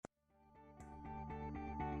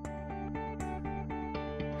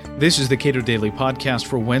This is the Cato Daily Podcast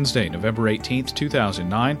for Wednesday, November 18th,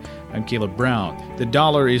 2009. I'm Caleb Brown. The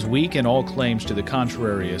dollar is weak and all claims to the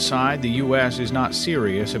contrary aside, the U.S. is not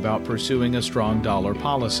serious about pursuing a strong dollar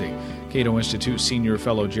policy. Cato Institute senior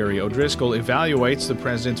fellow Jerry O'Driscoll evaluates the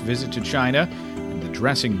president's visit to China and the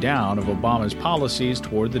dressing down of Obama's policies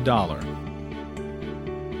toward the dollar.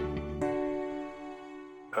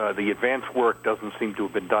 The advance work doesn't seem to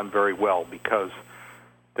have been done very well, because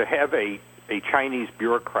to have a Chinese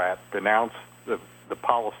bureaucrat denounce the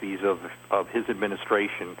policies of his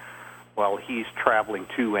administration while he's traveling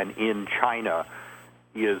to and in China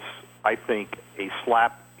is, I think, a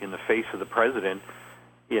slap in the face of the president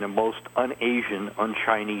in a most un-Asian,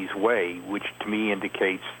 un-Chinese way, which to me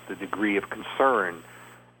indicates the degree of concern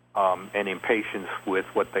and impatience with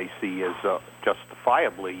what they see as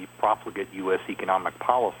justifiably profligate U.S. economic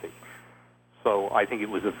policy. So I think it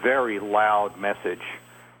was a very loud message,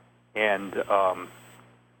 and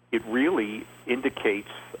it really indicates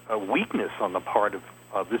a weakness on the part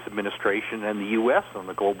of this administration and the U.S. on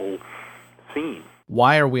the global scene.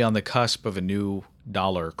 Why are we on the cusp of a new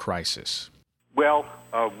dollar crisis? Well,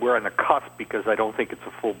 we're on the cusp because I don't think it's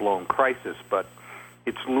a full-blown crisis, but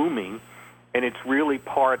it's looming, and it's really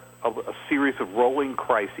part of a series of rolling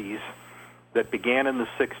crises that began in the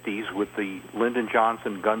 60s with the Lyndon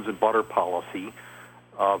Johnson guns and butter policy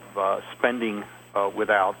of spending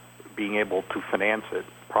without being able to finance it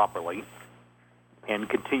properly, and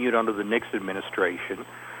continued under the Nixon administration,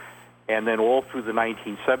 and then all through the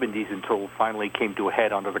 1970s until it finally came to a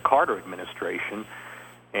head under the Carter administration,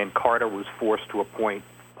 and Carter was forced to appoint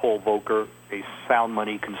Paul Volcker, a sound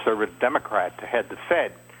money conservative Democrat, to head the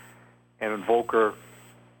Fed. And when Volcker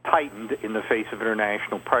tightened in the face of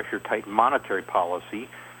international pressure, tightened monetary policy,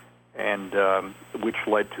 and which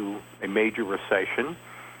led to a major recession,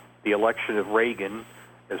 the election of Reagan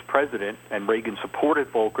as president, and Reagan supported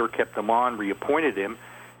Volcker, kept him on, reappointed him,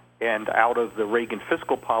 and out of the Reagan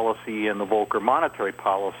fiscal policy and the Volcker monetary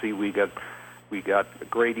policy, we got a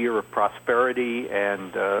great year of prosperity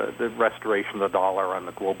and the restoration of the dollar on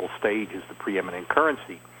the global stage as the preeminent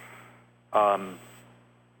currency.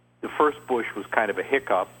 The first Bush was kind of a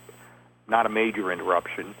hiccup, not a major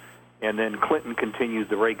interruption, and then Clinton continued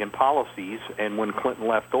the Reagan policies, and when Clinton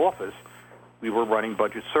left office, we were running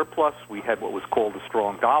budget surplus, we had what was called a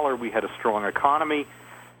strong dollar, we had a strong economy,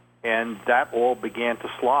 and that all began to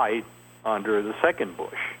slide under the second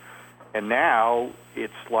Bush. And now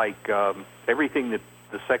it's like everything that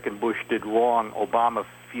the second Bush did wrong, Obama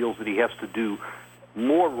feels that he has to do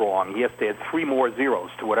more wrong. He has to add 3 more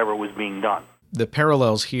zeros to whatever was being done. The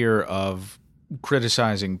parallels here of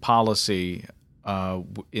criticizing policy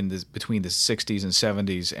between the 60s and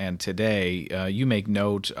 70s and today, you make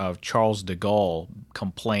note of Charles de Gaulle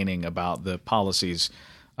complaining about the policies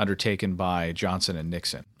undertaken by Johnson and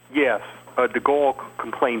Nixon. Yes, de Gaulle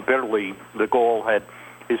complained bitterly. De Gaulle had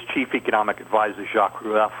his chief economic advisor, Jacques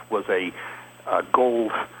Rueff, was a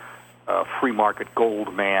free market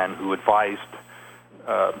gold man who advised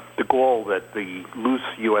de Gaulle that the loose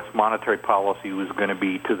U.S. monetary policy was going to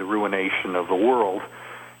be to the ruination of the world.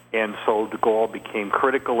 And so de Gaulle became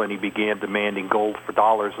critical, and he began demanding gold for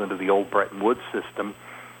dollars under the old Bretton Woods system,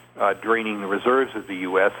 draining the reserves of the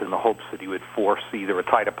U.S. in the hopes that he would force either a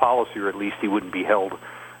tighter policy or at least he wouldn't be held,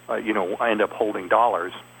 end up holding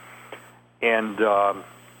dollars. And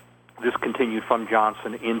this continued from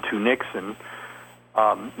Johnson into Nixon.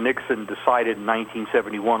 Nixon decided in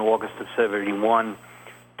 1971, August of 71,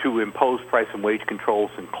 to impose price and wage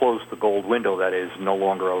controls and close the gold window, that is, no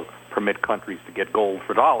longer permit countries to get gold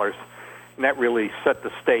for dollars. And that really set the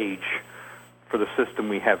stage for the system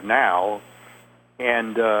we have now.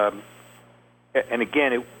 And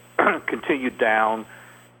again, it continued down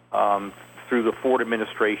through the Ford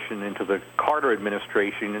administration into the Carter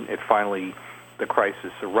administration, and finally the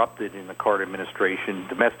crisis erupted in the Carter administration,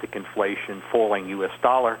 domestic inflation, falling U.S.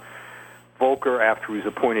 dollar. Volcker, after he was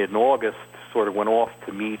appointed in August, sort of went off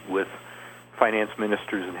to meet with finance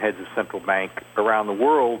ministers and heads of central bank around the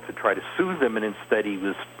world to try to soothe them, and instead he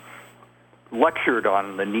was lectured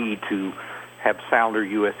on the need to have sounder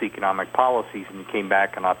U.S. economic policies, and he came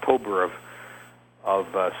back in October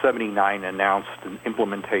of 79 and announced an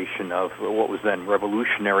implementation of what was then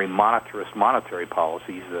revolutionary monetarist monetary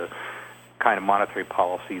policies, the kind of monetary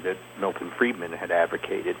policy that Milton Friedman had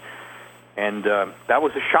advocated. And that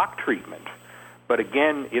was a shock treatment. But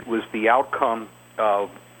again, it was the outcome of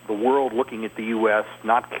the world looking at the U.S.,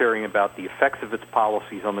 not caring about the effects of its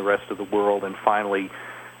policies on the rest of the world, and finally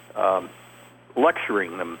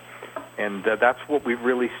lecturing them. And that's what we've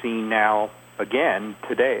really seen now again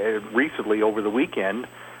today, recently over the weekend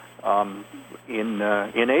in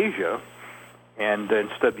Asia, And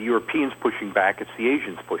instead of the Europeans pushing back, it's the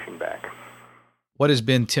Asians pushing back. What has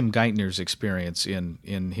been Tim Geithner's experience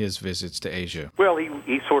in his visits to Asia? Well,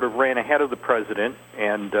 he sort of ran ahead of the president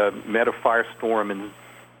and met a firestorm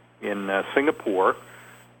in Singapore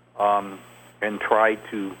and tried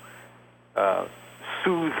to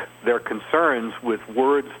soothe their concerns with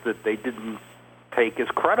words that they didn't take as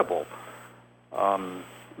credible.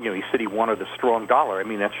 He said he wanted a strong dollar. I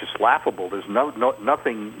mean, that's just laughable. There's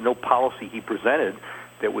no policy he presented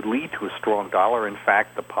that would lead to a strong dollar. In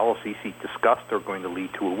fact, the policies he discussed are going to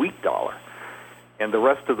lead to a weak dollar. And the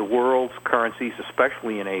rest of the world's currencies,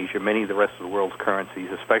 especially in Asia, many of the rest of the world's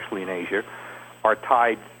currencies, especially in Asia, are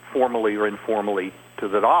tied formally or informally to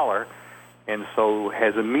the dollar, and so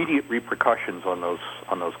has immediate repercussions on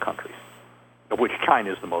those countries, of which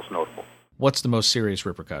China is the most notable. What's the most serious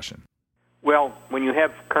repercussion? Well, when you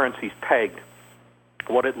have currencies pegged,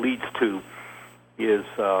 what it leads to is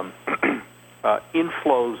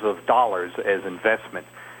inflows of dollars as investment,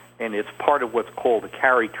 and it's part of what's called a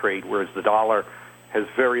carry trade, whereas the dollar has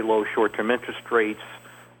very low short-term interest rates.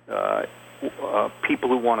 People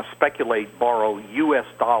who want to speculate borrow U.S.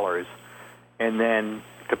 dollars, and then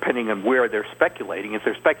depending on where they're speculating, if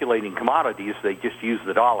they're speculating commodities, they just use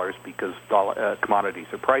the dollars because commodities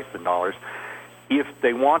are priced in dollars. If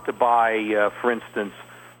they want to buy, for instance,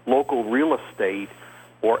 local real estate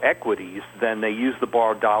or equities, then they use the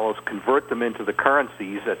borrowed dollars, convert them into the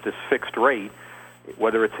currencies at this fixed rate,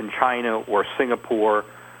 whether it's in China or Singapore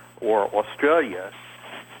or Australia,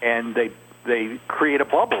 and they create a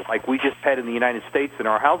bubble like we just had in the United States in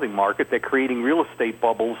our housing market. They're creating real estate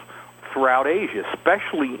bubbles throughout Asia,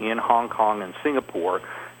 especially in Hong Kong and Singapore.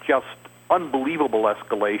 Just unbelievable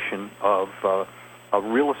escalation of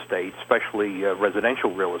real estate, especially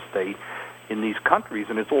residential real estate, in these countries,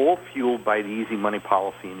 and it's all fueled by the easy money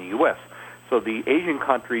policy in the U.S. So the Asian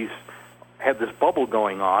countries have this bubble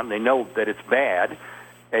going on. They know that it's bad,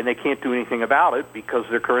 and they can't do anything about it because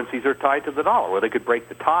their currencies are tied to the dollar. Or they could break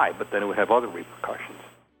the tie, but then it would have other repercussions.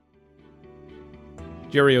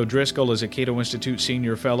 Jerry O'Driscoll is a Cato Institute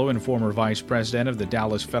Senior Fellow and former Vice President of the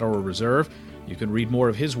Dallas Federal Reserve. You can read more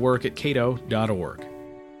of his work at cato.org.